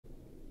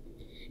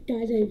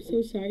Guys, I'm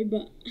so sorry,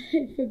 but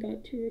I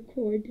forgot to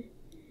record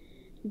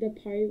the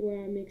part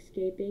where I'm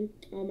escaping.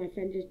 Oh, my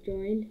friend just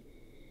joined.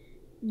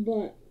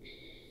 But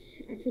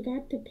I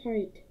forgot the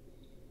part.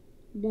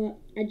 But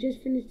I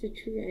just finished the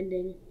true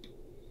ending.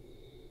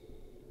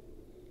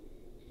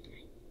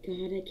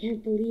 God, I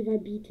can't believe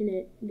I've beaten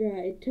it.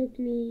 Bruh, it took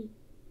me...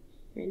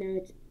 Right now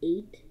it's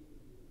 8.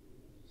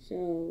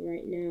 So,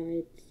 right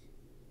now it's...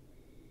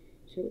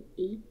 So,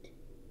 8.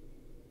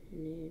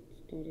 And it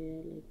started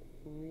at like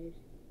 5.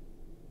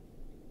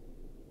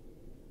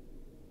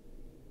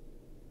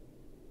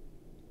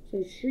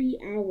 So 3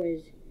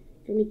 hours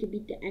for me to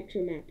beat the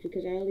extra map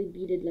because I only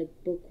beat it like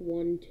book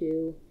 1,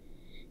 2,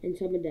 and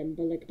some of them,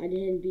 but like I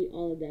didn't beat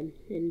all of them,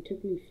 and it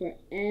took me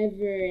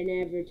forever and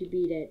ever to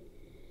beat it.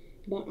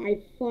 But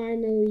I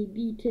finally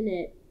beaten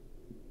it.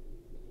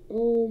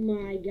 Oh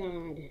my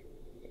god.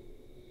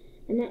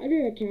 On my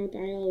other account,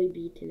 I only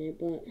beaten it,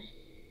 but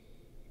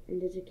on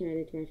this account,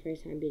 it's my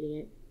first time beating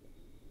it.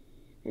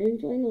 I've been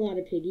playing a lot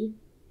of Piggy.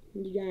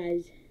 You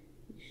guys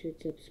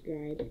should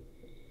subscribe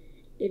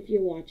if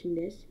you're watching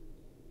this.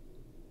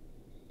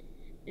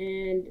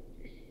 And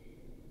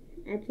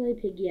I play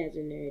Piggy as a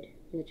nerd.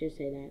 Let's just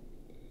say that.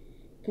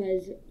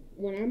 Because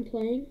when I'm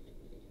playing,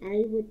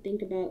 I would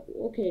think about,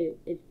 okay,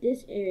 if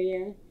this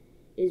area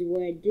is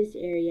where this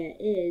area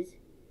is,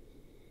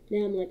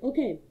 then I'm like,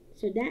 okay,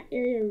 so that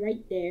area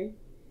right there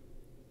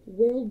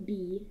will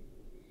be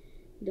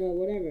the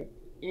whatever.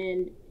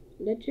 And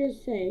let's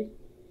just say,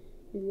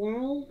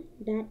 while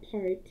that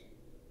part,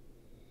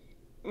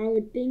 I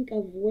would think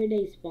of where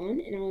they spawn,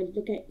 and I would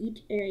look at each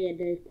area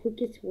the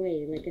quickest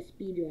way, like a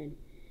speed run.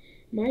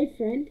 My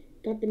friend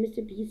got the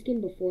Mr. P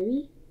skin before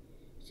me,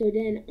 so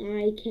then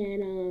I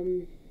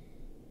can,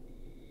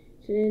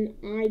 so then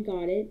I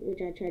got it, which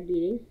I tried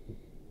beating.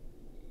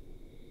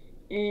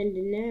 And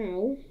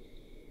now,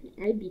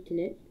 I've beaten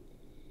it.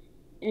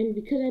 And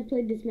because I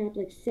played this map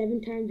like 7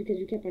 times because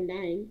we kept on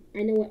dying,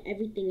 I know what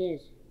everything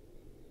is.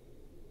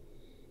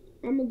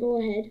 I'm gonna go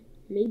ahead,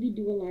 maybe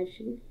do a live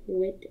stream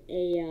with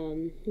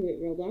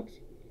with Roblox.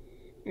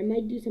 I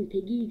might do some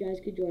Piggy. You guys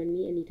could join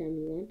me anytime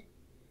you want.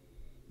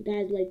 You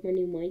guys like my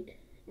new mic.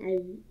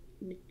 I've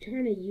been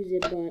trying to use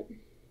it, but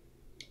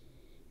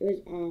it was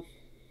off.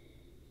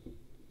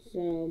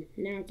 So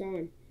now it's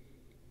on.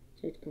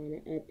 So it's kind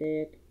of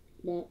epic.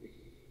 But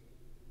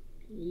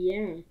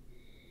yeah,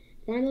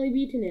 finally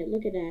beaten it.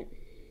 Look at that.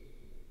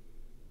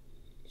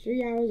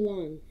 3 hours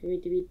long for me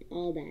to beat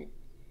all that.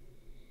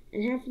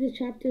 And half of the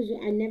chapters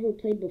I never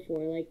played before,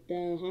 like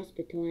the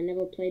hospital. I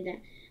never played that.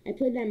 I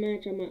played that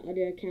match on my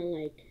other account,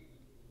 like,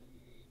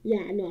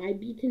 yeah, no, I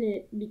beaten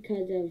it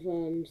because of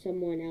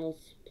someone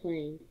else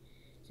playing.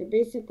 So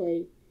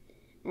basically,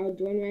 I would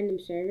join random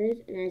servers,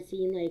 and I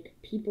seen like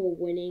people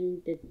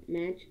winning the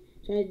match.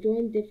 So I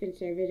joined different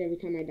servers every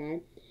time I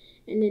died.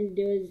 And then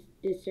there was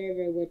this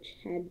server which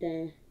had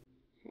the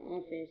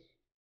office.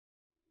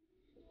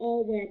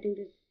 Oh wait, I think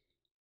this.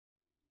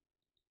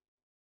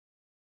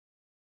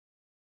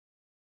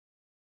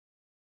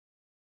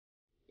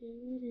 There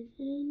was an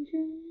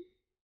angel.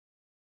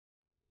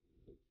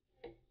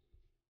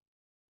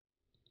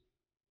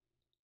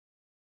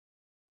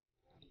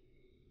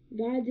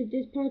 Guys, if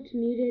this part's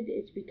muted,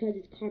 it's because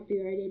it's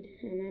copyrighted,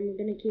 and I'm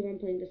gonna keep on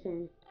playing the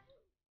song.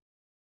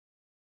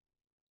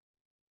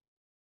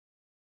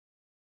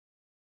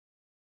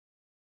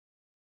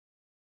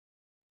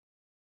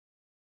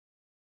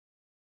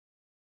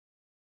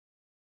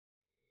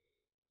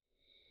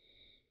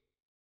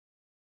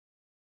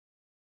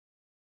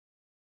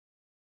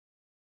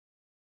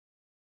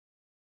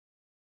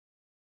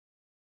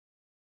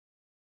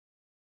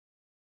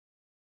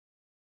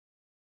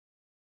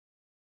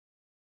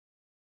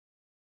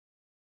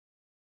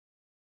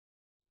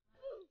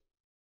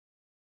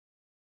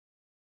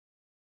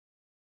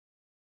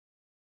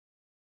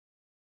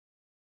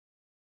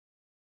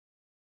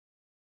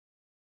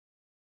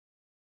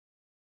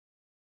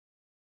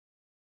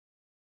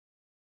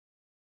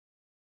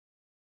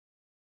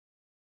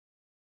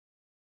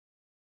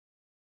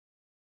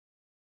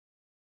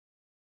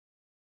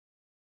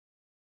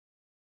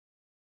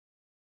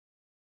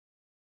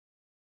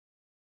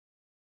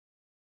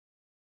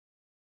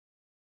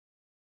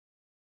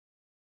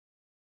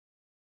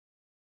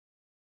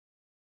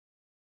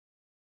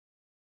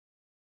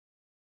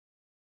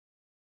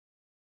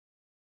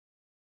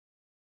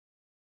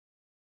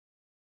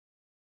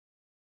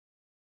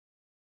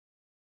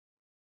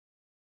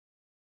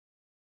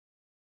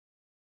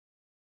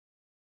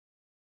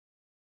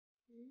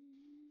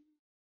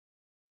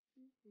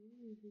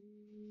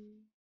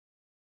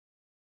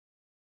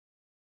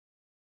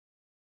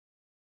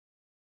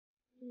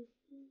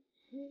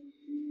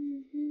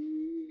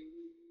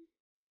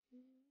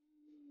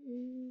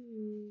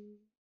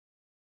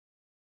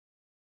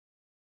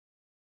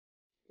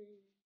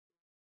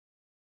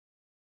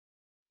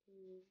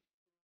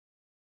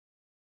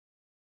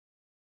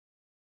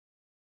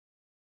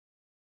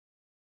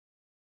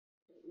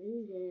 Let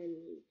me go on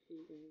mute for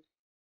you guys.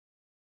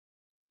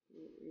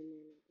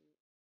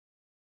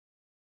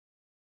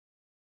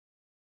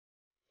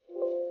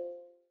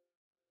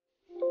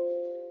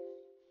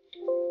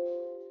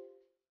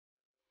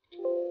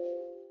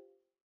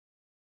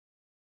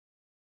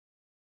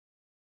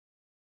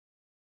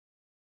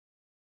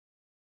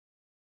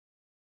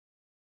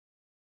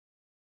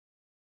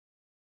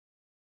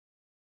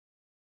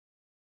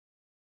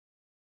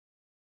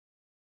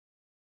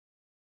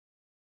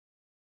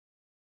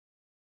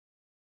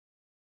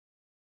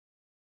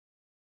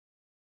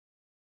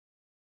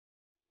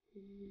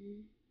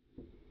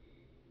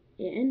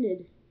 It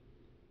ended.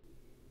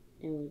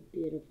 That was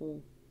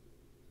beautiful.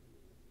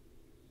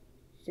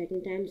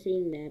 Second time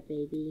seeing that,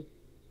 baby.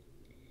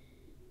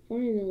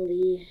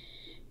 Finally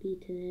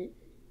beaten it.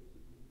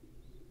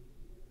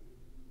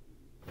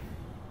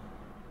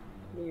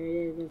 There it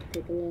is. Let's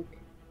take a look.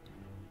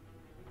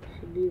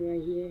 Should be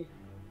right here.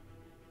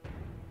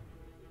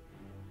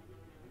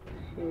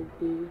 Should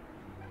be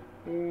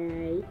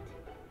right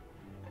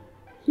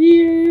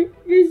here,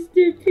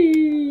 Mr.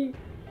 P.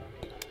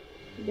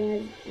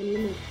 Guys, I'm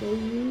gonna show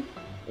you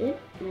it,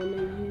 and I'm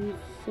gonna use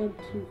sub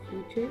to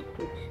future,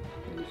 which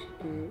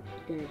you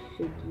guys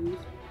should use.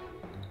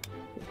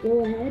 Let's go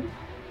ahead.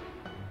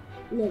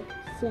 Look,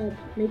 sub.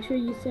 Make sure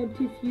you sub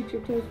to future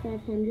toast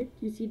 500.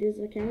 You see this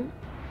account?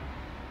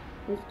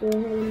 Let's go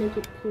ahead and make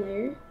it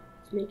player.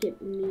 Let's make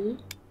it me,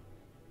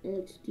 and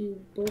let's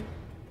do book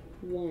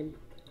 1.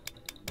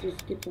 Just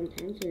skip some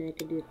time so that I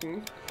can do it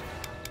fast.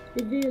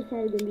 This video is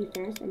probably gonna be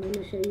fast. I'm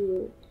gonna show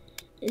you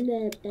in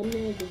the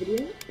thumbnail of the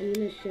video. I'm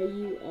gonna show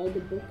you all the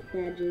book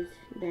badges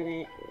that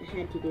I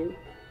had to do,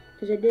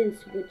 because I didn't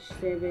switch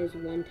servers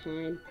one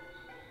time.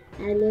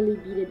 I literally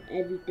beated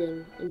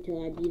everything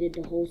until I beated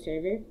the whole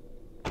server.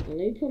 Now, let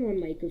me put my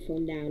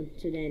microphone down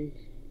so then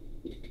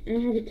I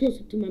don't have it close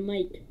up to my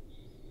mic.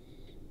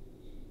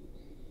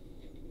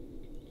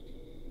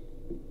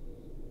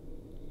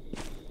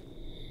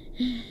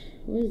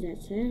 What is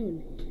that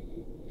sound?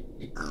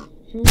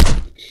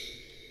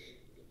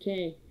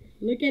 Okay,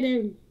 look at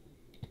him,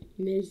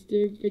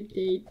 Mr.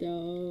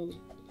 Potato.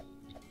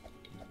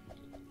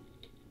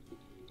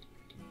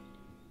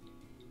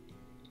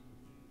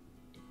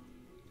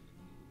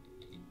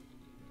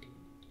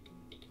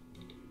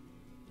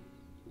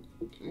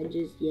 I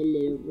just get a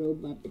little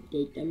robot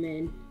potato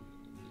man.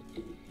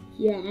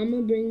 Yeah, I'm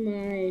gonna bring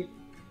my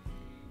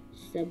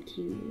sub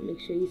to. Make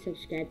sure you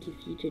subscribe to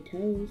Future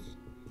Toes.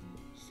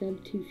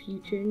 Sub to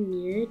Future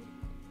near it.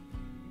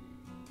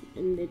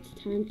 And it's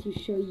time to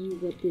show you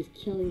what this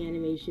killing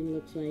animation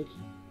looks like.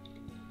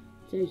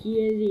 So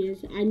here it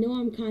is. I know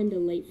I'm kind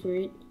of late for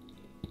it,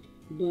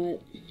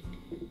 but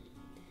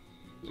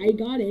I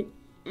got it.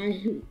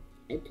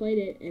 I played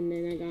it and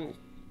then I got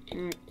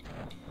hacked.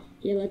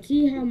 Yeah, let's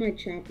see how my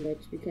trap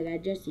looks because I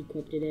just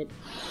equipped it.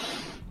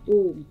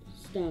 Boom,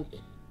 stuck.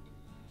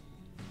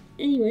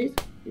 Anyways,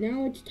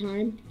 now it's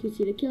time to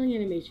see the killing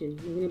animation.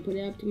 We're gonna put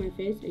it up to my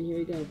face and here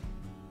we go.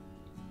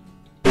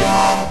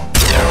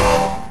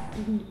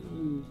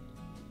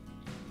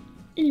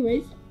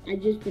 Anyways, I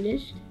just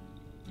finished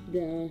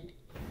the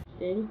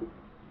thing.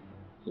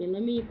 Here,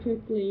 let me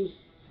quickly.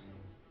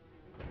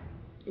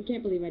 I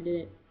can't believe I did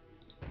it.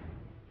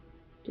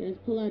 Okay, let's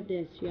pull out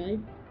this, right?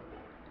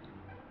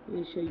 Let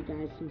me show you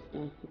guys some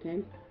stuff,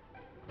 okay?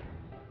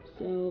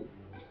 So,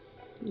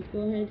 let's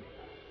go ahead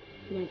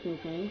to my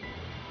profile.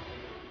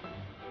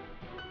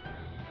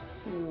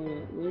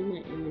 Where's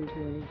my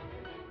inventory?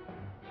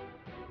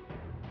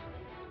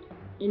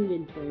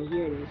 Inventory,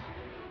 here it is.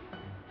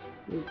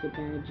 With the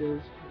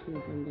badges,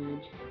 confirm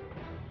badge.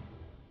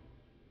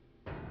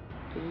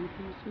 Game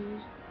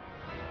passes.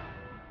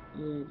 Oh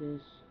yeah,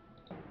 this.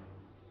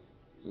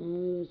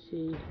 Let's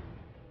see.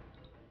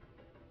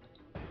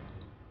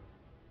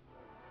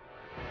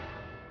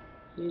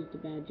 Here's the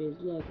badges.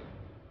 Look,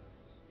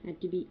 had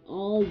to be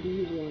all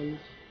these ones.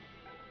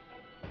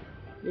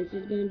 This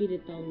is gonna be the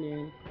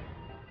thumbnail.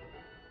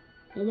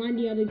 Don't mind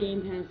the other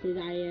game passes.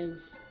 I have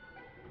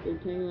been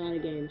playing a lot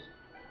of games.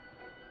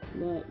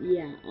 But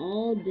yeah,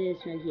 all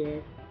this right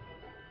here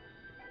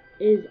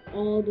is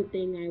all the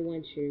thing I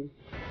went through.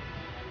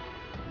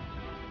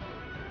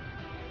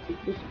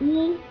 The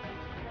school,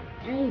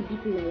 I was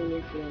beating that one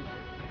yesterday.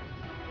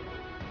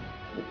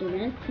 But the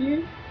rest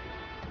here,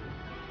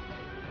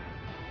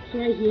 so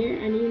right here,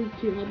 I needed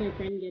to help my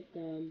friend get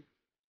the,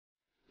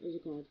 what's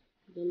it called?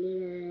 The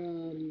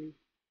little,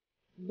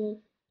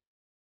 book.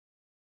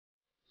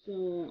 So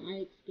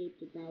I escaped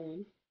with that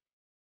one.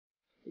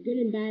 The good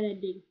and bad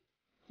ending.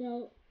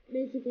 So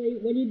basically,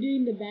 when you're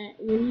doing the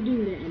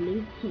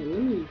ending, hold on,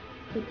 let me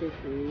put this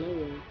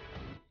lower.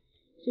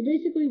 So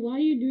basically, while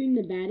you're doing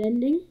the bad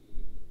ending,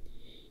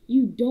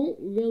 you don't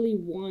really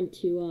want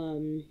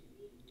to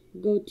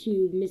go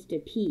to Mr.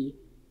 P,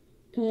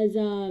 cause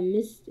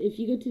if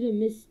you go to the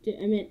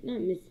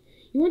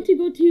you want to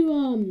go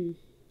to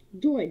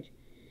George.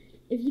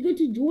 If you go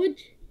to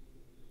George,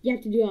 you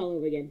have to do it all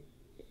over again.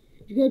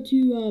 If you go to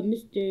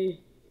Mr.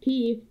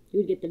 P, you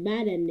would get the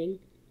bad ending.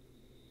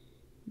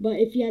 But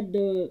if you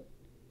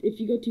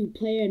go to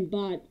player and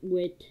bot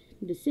with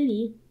the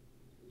city,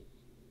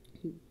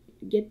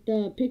 get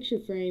the picture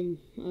frame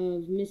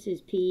of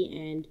Mrs. P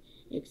and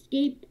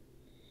escape,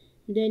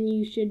 then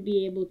you should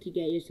be able to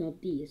get yourself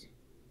these.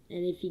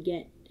 And if you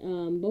get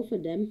both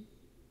of them,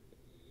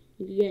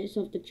 you can get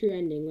yourself the true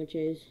ending, which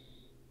is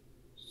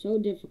so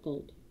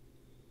difficult.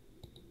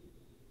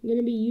 I'm going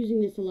to be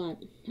using this a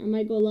lot. I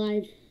might go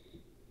live,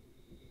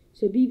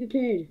 so be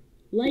prepared.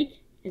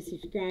 Like and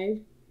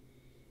subscribe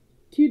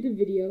to the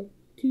video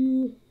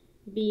to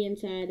be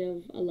inside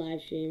of a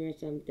live stream or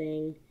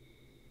something.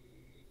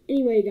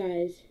 Anyway,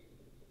 guys,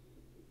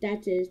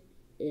 That's it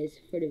is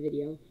for the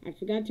video. I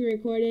forgot to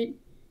record it.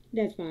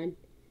 That's fine.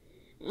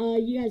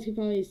 You guys could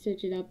probably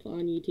search it up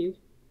on YouTube.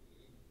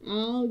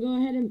 I'll go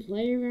ahead and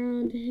play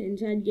around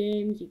inside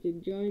games. You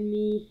could join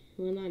me.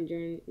 Well, not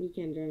join. You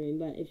can't join me,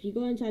 but if you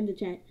go inside the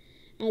chat,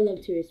 I'd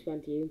love to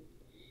respond to you.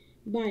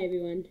 Bye,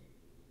 everyone.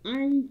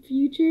 I'm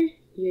Future.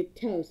 You're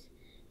toast.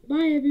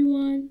 Bye,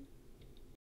 everyone.